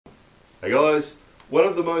Hey guys, one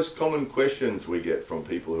of the most common questions we get from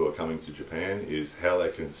people who are coming to Japan is how they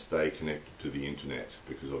can stay connected to the internet,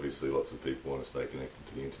 because obviously lots of people want to stay connected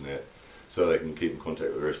to the internet so they can keep in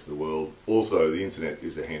contact with the rest of the world. Also, the internet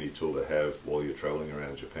is a handy tool to have while you're traveling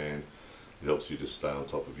around Japan. It helps you to stay on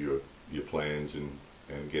top of your plans and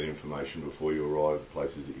get information before you arrive at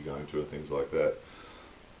places that you're going to and things like that.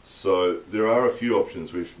 So there are a few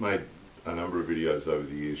options. We've made a number of videos over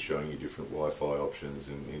the years showing you different Wi-Fi options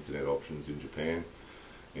and internet options in Japan,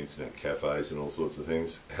 internet cafes and all sorts of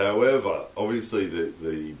things. However, obviously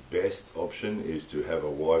the best option is to have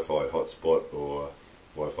a Wi-Fi hotspot or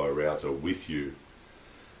Wi-Fi router with you.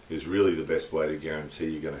 Is really the best way to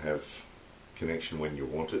guarantee you're going to have connection when you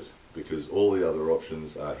want it, because all the other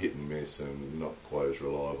options are hit and miss and not quite as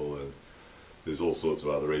reliable, and there's all sorts of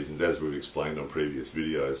other reasons, as we've explained on previous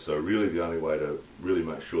videos. So really the only way to really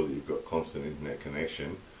make sure that you've got constant internet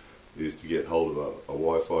connection is to get hold of a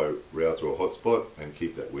Wi-Fi router or hotspot and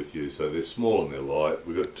keep that with you. So they're small and they're light.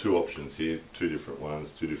 We've got two options here, two different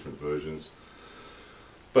ones, two different versions.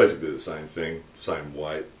 Basically the same thing, same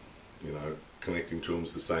weight, you know. Connecting to them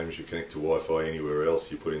is the same as you connect to Wi-Fi anywhere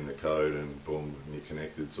else. You put in the code and boom, and you're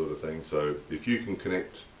connected, sort of thing. So if you can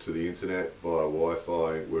connect to the internet via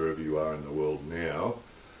Wi-Fi wherever you are in the world now,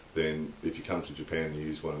 then if you come to Japan and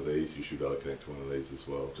use one of these, you should be able to connect to one of these as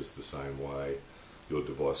well, just the same way. Your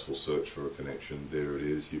device will search for a connection. There it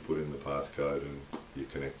is. You put in the passcode and you're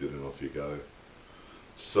connected and off you go.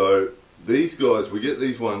 So these guys, we get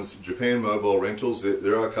these ones, Japan Mobile Rentals.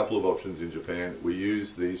 There are a couple of options in Japan. We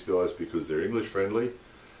use these guys because they're English friendly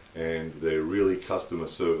and they're really customer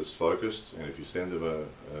service focused, and if you send them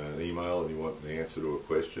an email and you want the answer to a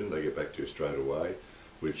question, they get back to you straight away,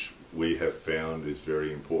 which we have found is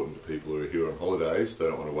very important to people who are here on holidays. They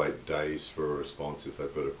don't want to wait days for a response. If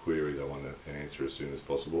they've got a query, they want an answer as soon as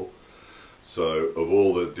possible. So of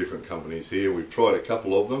all the different companies here, we've tried a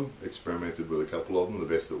couple of them, experimented with a couple of them. The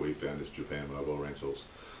best that we found is Japan Mobile Rentals.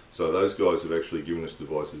 So those guys have actually given us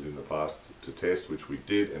devices in the past to test, which we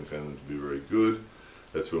did and found them to be very good.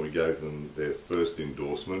 That's when we gave them their first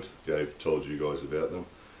endorsement, told you guys about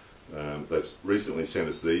them. They've recently sent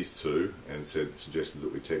us these two and suggested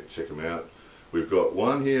that we check them out. We've got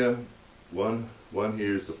one here, one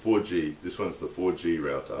here is the 4G, this one's the 4G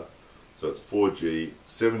router. So it's 4G,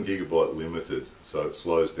 7 gigabyte limited, so it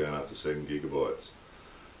slows down up to 7 gigabytes.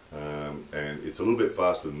 And it's a little bit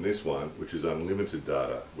faster than this one, which is unlimited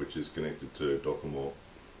data, which is connected to Docomo.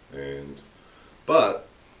 But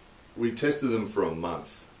we tested them for a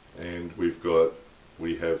month, and we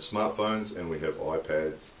have smartphones and we have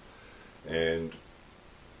iPads, and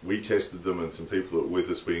we tested them, and some people that were with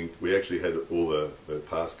us, we actually had all the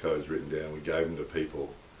passcodes written down. We gave them to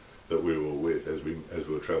people that we were with as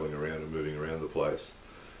we were travelling around and moving around the place,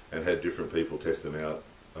 and had different people test them out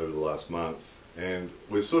over the last month, and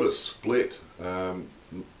we're sort of split.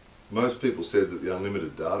 Most people said that the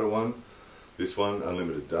unlimited data one, this one,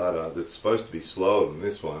 unlimited data, that's supposed to be slower than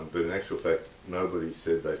this one, but in actual fact nobody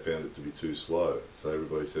said they found it to be too slow, so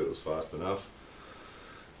everybody said it was fast enough.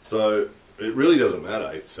 So it really doesn't matter,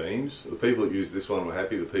 it seems. The people that used this one were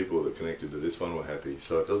happy, the people that connected to this one were happy,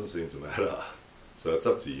 so it doesn't seem to matter. So it's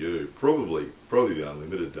up to you. Probably the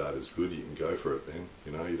unlimited data is good. You can go for it then.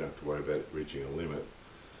 You know, you don't have to worry about it reaching a limit.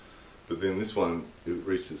 But then this one, it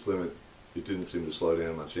reached its limit. It didn't seem to slow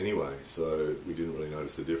down much anyway, so we didn't really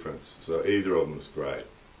notice the difference. So either of them was great.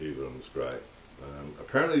 Either of them was great.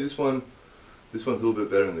 Apparently this one's a little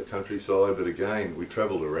bit better in the countryside, but again, we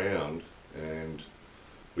travelled around and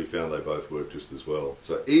we found they both work just as well.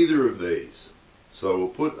 So either of these. So we'll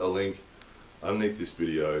put a link underneath this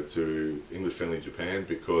video to English Friendly Japan,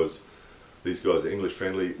 because these guys are English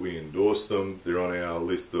friendly. We endorse them. They're on our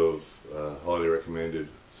list of highly recommended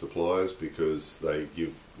suppliers because they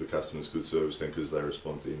give the customers good service and because they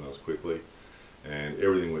respond to emails quickly, and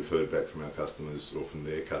everything we've heard back from our customers or from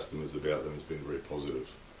their customers about them has been very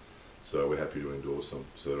positive. So we're happy to endorse them.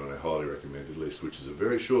 So they're on our highly recommended list, which is a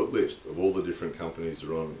very short list of all the different companies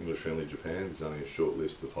that are on English Friendly Japan. There's only a short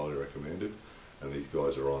list of highly recommended, and these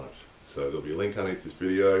guys are on it. So there'll be a link underneath this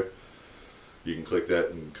video. You can click that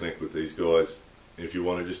and connect with these guys. If you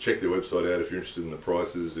want to just check their website out, if you're interested in the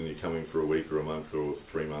prices and you're coming for a week or a month or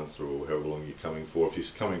 3 months or however long you're coming for. If you're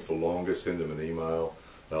coming for longer, send them an email.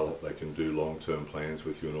 They can do long-term plans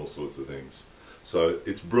with you and all sorts of things. So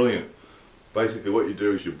it's brilliant. Basically what you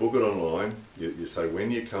do is you book it online. You say when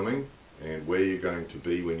you're coming and where you're going to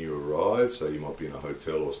be when you arrive. So you might be in a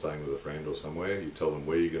hotel or staying with a friend or somewhere. You tell them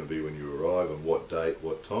where you're going to be when you arrive and what date,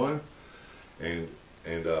 what time.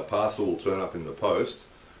 And a parcel will turn up in the post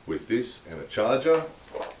with this and a charger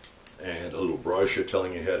and a little brochure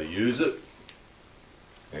telling you how to use it.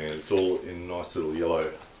 and it's all in a nice little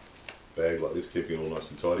yellow bag like this, keeping it all nice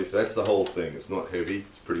and tidy. So that's the whole thing. It's not heavy,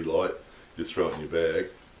 it's pretty light. You just throw it in your bag.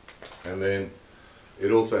 And then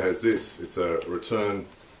it also has this, it's a return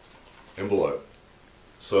envelope.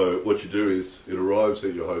 So what you do is, it arrives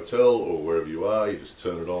at your hotel or wherever you are, you just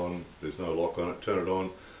turn it on, there's no lock on it, turn it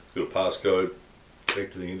on, it's got a passcode,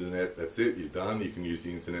 connect to the internet, that's it, you're done. You can use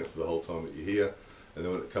the internet for the whole time that you're here, and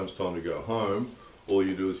then when it comes time to go home, all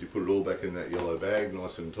you do is you put it all back in that yellow bag,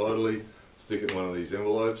 nice and tidily, stick it in one of these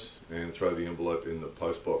envelopes, and throw the envelope in the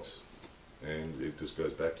post box, and it just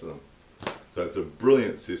goes back to them. So it's a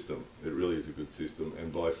brilliant system, it really is a good system,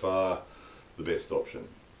 and by far the best option.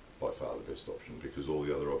 By far the best option, because all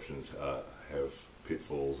the other options have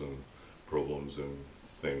pitfalls and problems and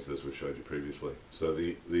things, as we showed you previously. So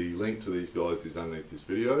the link to these guys is underneath this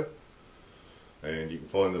video, and you can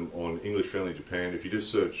find them on English Friendly Japan. If you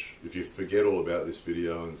just search, if you forget all about this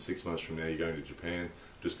video and 6 months from now you're going to Japan,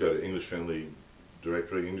 just go to English Friendly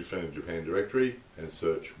directory, English Friendly Japan directory, and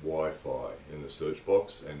search Wi-Fi in the search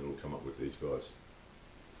box, and it'll come up with these guys.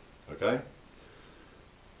 Okay?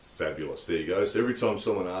 Fabulous, there you go. So every time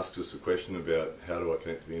someone asks us a question about how do I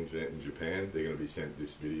connect to the internet in Japan, they're going to be sent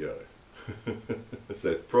this video. So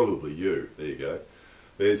that's probably you. There you go.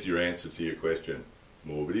 There's your answer to your question.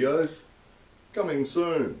 More videos coming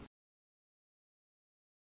soon.